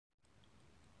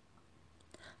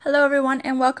Hello, everyone,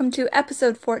 and welcome to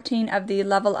episode 14 of the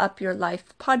Level Up Your Life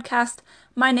podcast.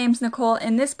 My name's Nicole,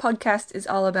 and this podcast is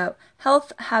all about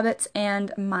health, habits,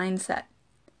 and mindset.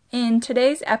 In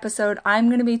today's episode, I'm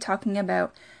going to be talking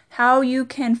about how you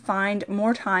can find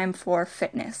more time for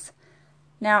fitness.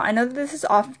 Now, I know that this is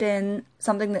often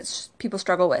something that people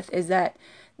struggle with, is that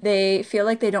they feel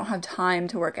like they don't have time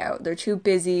to work out. They're too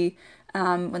busy.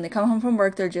 When they come home from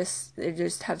work, they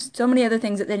just have so many other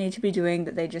things that they need to be doing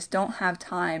that they just don't have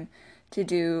time to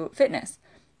do fitness.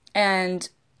 And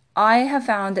I have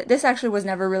found that this actually was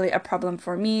never really a problem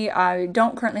for me. I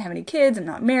don't currently have any kids. I'm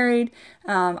not married.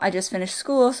 I just finished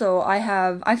school, so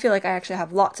I feel like I actually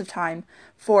have lots of time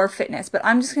for fitness. But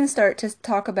I'm just going to start to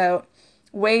talk about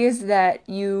ways that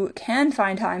you can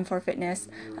find time for fitness.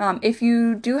 If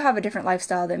you do have a different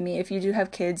lifestyle than me, if you do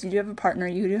have kids, you do have a partner,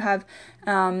 you do have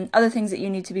other things that you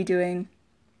need to be doing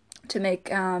to make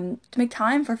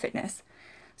time for fitness.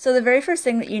 So the very first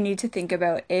thing that you need to think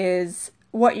about is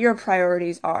what your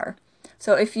priorities are.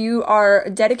 So if you are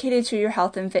dedicated to your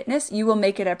health and fitness, you will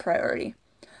make it a priority.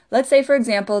 Let's say, for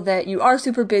example, that you are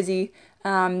super busy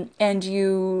and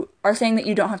you are saying that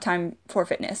you don't have time for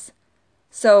fitness.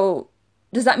 So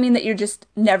does that mean that you're just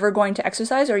never going to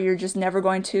exercise, or you're just never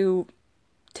going to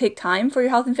take time for your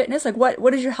health and fitness? Like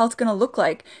what is your health going to look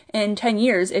like in 10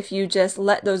 years if you just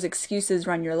let those excuses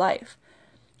run your life,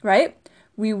 right?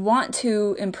 We want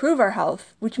to improve our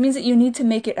health, which means that you need to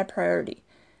make it a priority.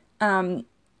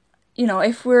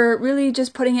 If we're really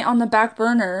just putting it on the back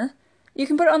burner, you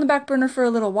can put it on the back burner for a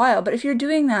little while, but if you're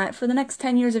doing that for the next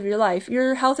 10 years of your life,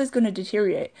 your health is going to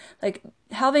deteriorate. Like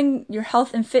having your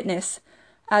health and fitness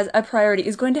as a priority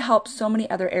is going to help so many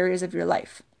other areas of your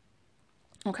life.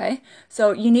 Okay,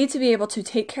 so you need to be able to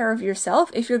take care of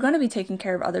yourself if you're going to be taking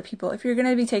care of other people, if you're going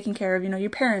to be taking care of, your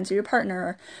parents or your partner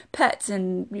or pets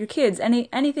and your kids,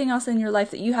 anything else in your life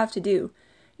that you have to do.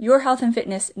 Your health and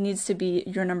fitness needs to be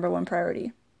your number one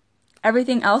priority.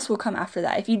 Everything else will come after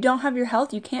that. If you don't have your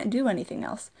health, you can't do anything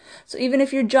else. So even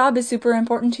if your job is super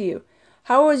important to you,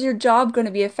 how is your job going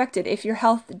to be affected if your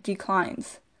health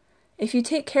declines? If you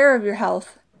take care of your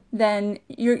health, then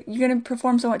you're going to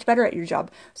perform so much better at your job.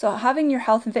 So having your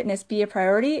health and fitness be a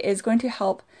priority is going to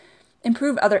help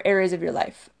improve other areas of your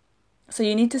life. So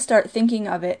you need to start thinking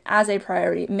of it as a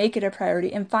priority, make it a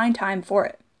priority, and find time for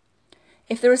it.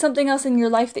 If there was something else in your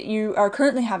life that you are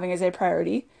currently having as a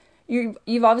priority,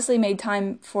 you've obviously made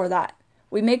time for that.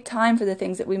 We make time for the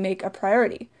things that we make a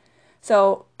priority.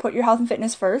 So put your health and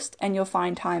fitness first, and you'll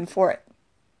find time for it.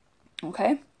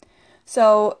 Okay?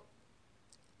 So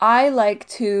I like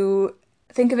to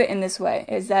think of it in this way,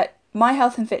 is that my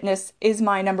health and fitness is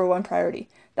my number one priority.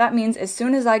 That means as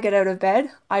soon as I get out of bed,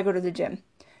 I go to the gym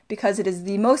because it is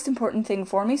the most important thing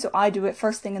for me, so I do it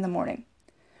first thing in the morning.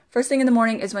 First thing in the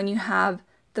morning is when you have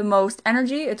the most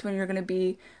energy. It's when you're going to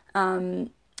be it's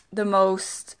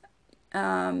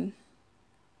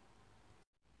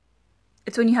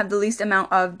when you have the least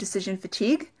amount of decision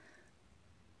fatigue.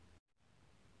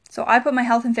 So I put my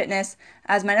health and fitness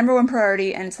as my number one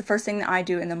priority, and it's the first thing that I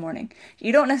do in the morning.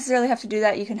 You don't necessarily have to do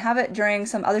that. You can have it during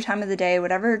some other time of the day,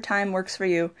 whatever time works for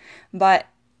you, but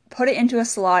put it into a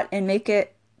slot and make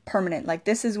it permanent. Like,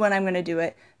 this is when I'm going to do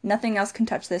it. Nothing else can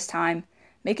touch this time.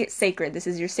 Make it sacred. This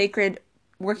is your sacred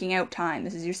working out time.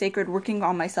 This is your sacred working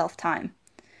on myself time.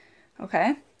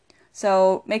 Okay?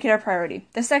 So make it a priority.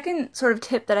 The second sort of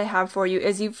tip that I have for you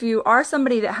is if you are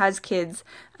somebody that has kids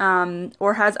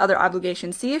or has other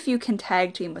obligations, see if you can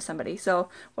tag team with somebody. So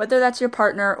whether that's your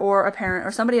partner or a parent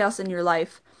or somebody else in your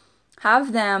life,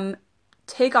 have them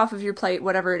take off of your plate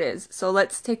whatever it is. So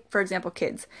let's take, for example,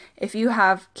 kids. If you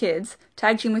have kids,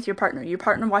 tag team with your partner. Your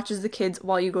partner watches the kids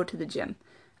while you go to the gym.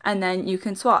 And then you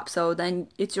can swap. So then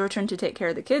it's your turn to take care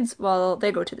of the kids while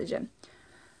they go to the gym.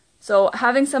 So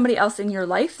having somebody else in your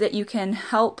life that you can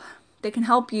help, they can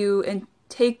help you and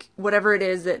take whatever it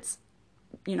is that's,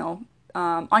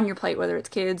 on your plate, whether it's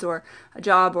kids or a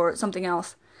job or something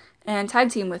else, and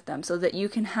tag team with them so that you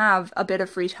can have a bit of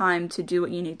free time to do what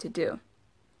you need to do.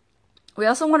 We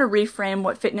also want to reframe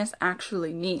what fitness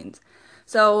actually means.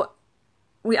 So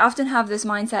we often have this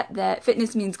mindset that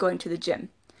fitness means going to the gym.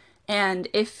 And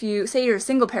if you say you're a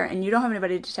single parent and you don't have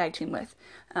anybody to tag team with,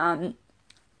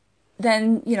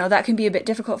 then, that can be a bit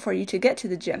difficult for you to get to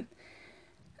the gym.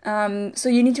 So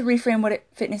you need to reframe what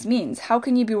fitness means. How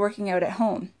can you be working out at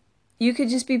home? You could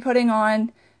just be putting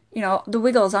on, the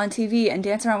Wiggles on TV and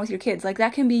dance around with your kids. Like,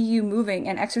 that can be you moving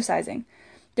and exercising.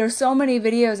 There's so many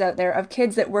videos out there of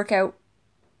kids that work out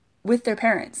with their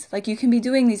parents. Like, you can be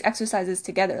doing these exercises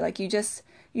together. Like, you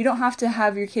don't have to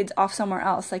have your kids off somewhere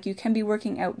else. Like, you can be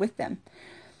working out with them.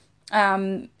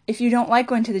 If you don't like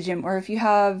going to the gym, or if you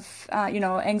have,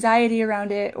 anxiety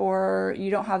around it, or you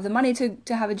don't have the money to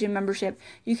have a gym membership,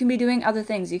 you can be doing other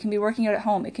things. You can be working out at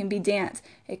home. It can be dance.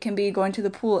 It can be going to the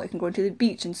pool. It can go to the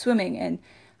beach and swimming and,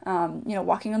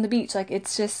 walking on the beach. Like,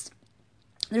 it's just,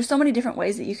 there's so many different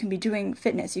ways that you can be doing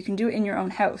fitness. You can do it in your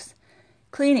own house.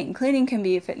 Cleaning can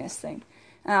be a fitness thing.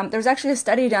 There was actually a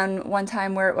study done one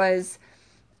time where it was,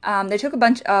 they took a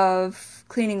bunch of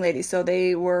cleaning ladies, so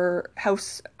they were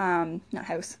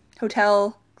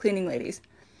hotel cleaning ladies,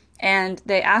 and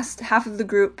they asked half of the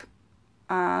group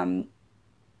about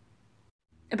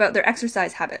their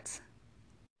exercise habits.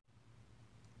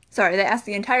 Sorry, they asked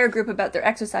the entire group about their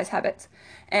exercise habits,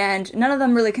 and none of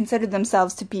them really considered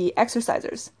themselves to be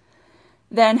exercisers.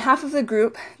 Then half of the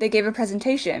group, they gave a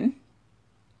presentation,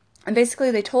 and basically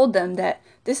they told them that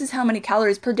this is how many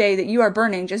calories per day that you are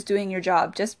burning just doing your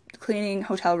job, just cleaning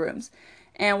hotel rooms.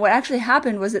 And what actually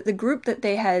happened was that the group that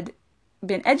they had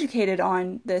been educated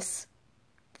on this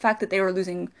fact that they were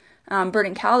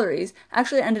burning calories,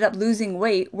 actually ended up losing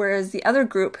weight, whereas the other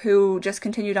group who just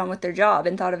continued on with their job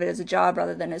and thought of it as a job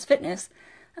rather than as fitness,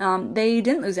 they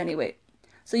didn't lose any weight.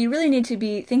 So you really need to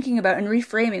be thinking about and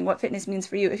reframing what fitness means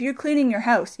for you. If you're cleaning your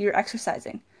house, you're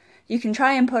exercising. You can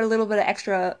try and put a little bit of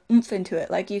extra oomph into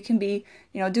it. Like, you can be,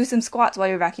 do some squats while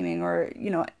you're vacuuming, or,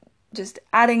 just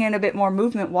adding in a bit more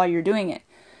movement while you're doing it.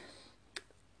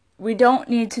 We don't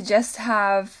need to just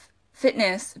have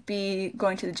fitness be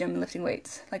going to the gym and lifting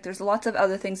weights. Like, there's lots of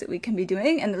other things that we can be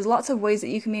doing, and there's lots of ways that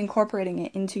you can be incorporating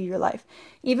it into your life.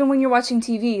 Even when you're watching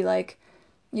TV, like,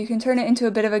 you can turn it into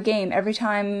a bit of a game. Every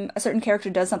time a certain character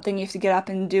does something, you have to get up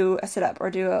and do a sit-up or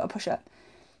do a push-up.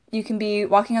 You can be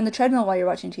walking on the treadmill while you're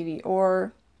watching TV,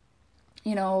 or,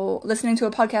 listening to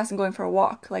a podcast and going for a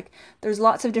walk. Like, there's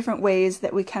lots of different ways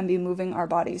that we can be moving our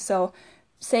bodies. So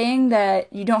saying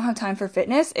that you don't have time for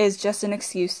fitness is just an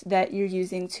excuse that you're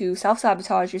using to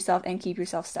self-sabotage yourself and keep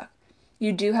yourself stuck.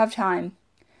 You do have time.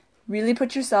 Really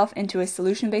put yourself into a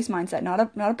solution-based mindset, not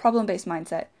a problem-based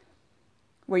mindset,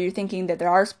 where you're thinking that there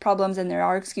are problems and there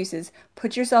are excuses.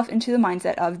 Put yourself into the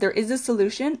mindset of, there is a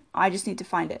solution, I just need to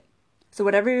find it. So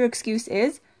whatever your excuse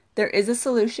is, there is a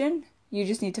solution, you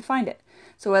just need to find it.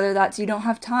 So whether that's you don't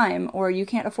have time, or you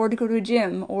can't afford to go to a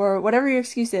gym, or whatever your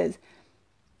excuse is,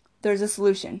 there's a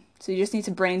solution. So you just need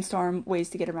to brainstorm ways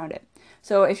to get around it.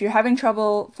 So if you're having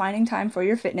trouble finding time for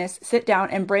your fitness, sit down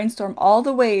and brainstorm all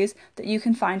the ways that you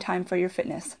can find time for your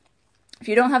fitness. If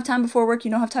you don't have time before work,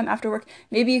 you don't have time after work,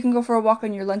 maybe you can go for a walk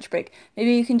on your lunch break.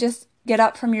 Maybe you can just get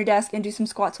up from your desk and do some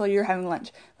squats while you're having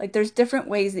lunch. Like, there's different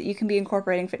ways that you can be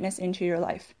incorporating fitness into your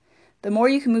life. The more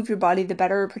you can move your body, the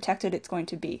better protected it's going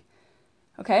to be.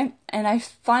 Okay? And I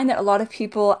find that a lot of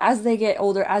people, as they get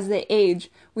older, as they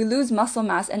age, we lose muscle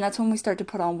mass, and that's when we start to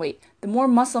put on weight. The more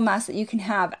muscle mass that you can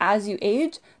have as you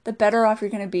age, the better off you're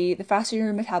going to be, the faster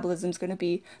your metabolism's going to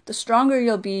be, the stronger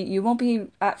you'll be, you won't be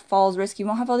at falls risk, you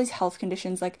won't have all these health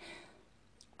conditions. Like,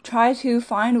 try to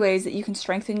find ways that you can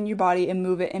strengthen your body and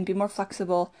move it and be more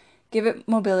flexible. Give it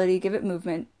mobility, give it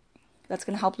movement. That's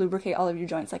going to help lubricate all of your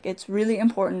joints. Like, it's really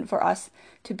important for us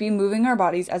to be moving our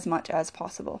bodies as much as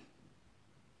possible.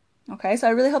 Okay, so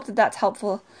I really hope that that's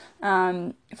helpful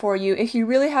for you. If you're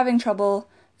really having trouble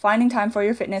finding time for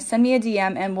your fitness, send me a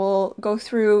DM and we'll go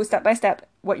through step by step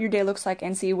what your day looks like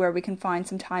and see where we can find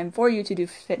some time for you to do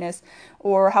fitness,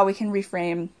 or how we can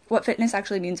reframe what fitness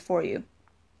actually means for you.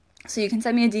 So you can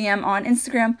send me a DM on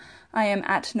Instagram. I am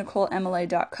at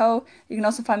NicoleEmily.co. You can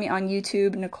also find me on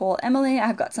YouTube, Nicole Emily.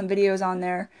 I've got some videos on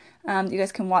there you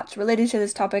guys can watch related to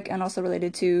this topic, and also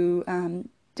related to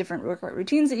different workout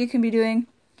routines that you can be doing.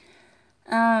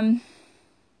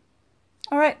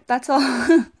 Alright, that's all.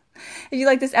 If you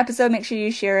like this episode, make sure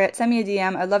you share it. Send me a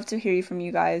DM. I'd love to hear from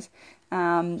you guys.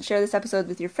 Share this episode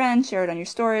with your friends. Share it on your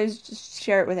stories. Just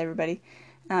share it with everybody.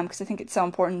 Because I think it's so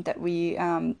important that we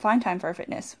find time for our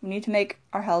fitness. We need to make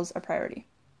our health a priority.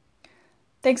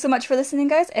 Thanks so much for listening,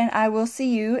 guys, and I will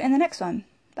see you in the next one.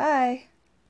 Bye!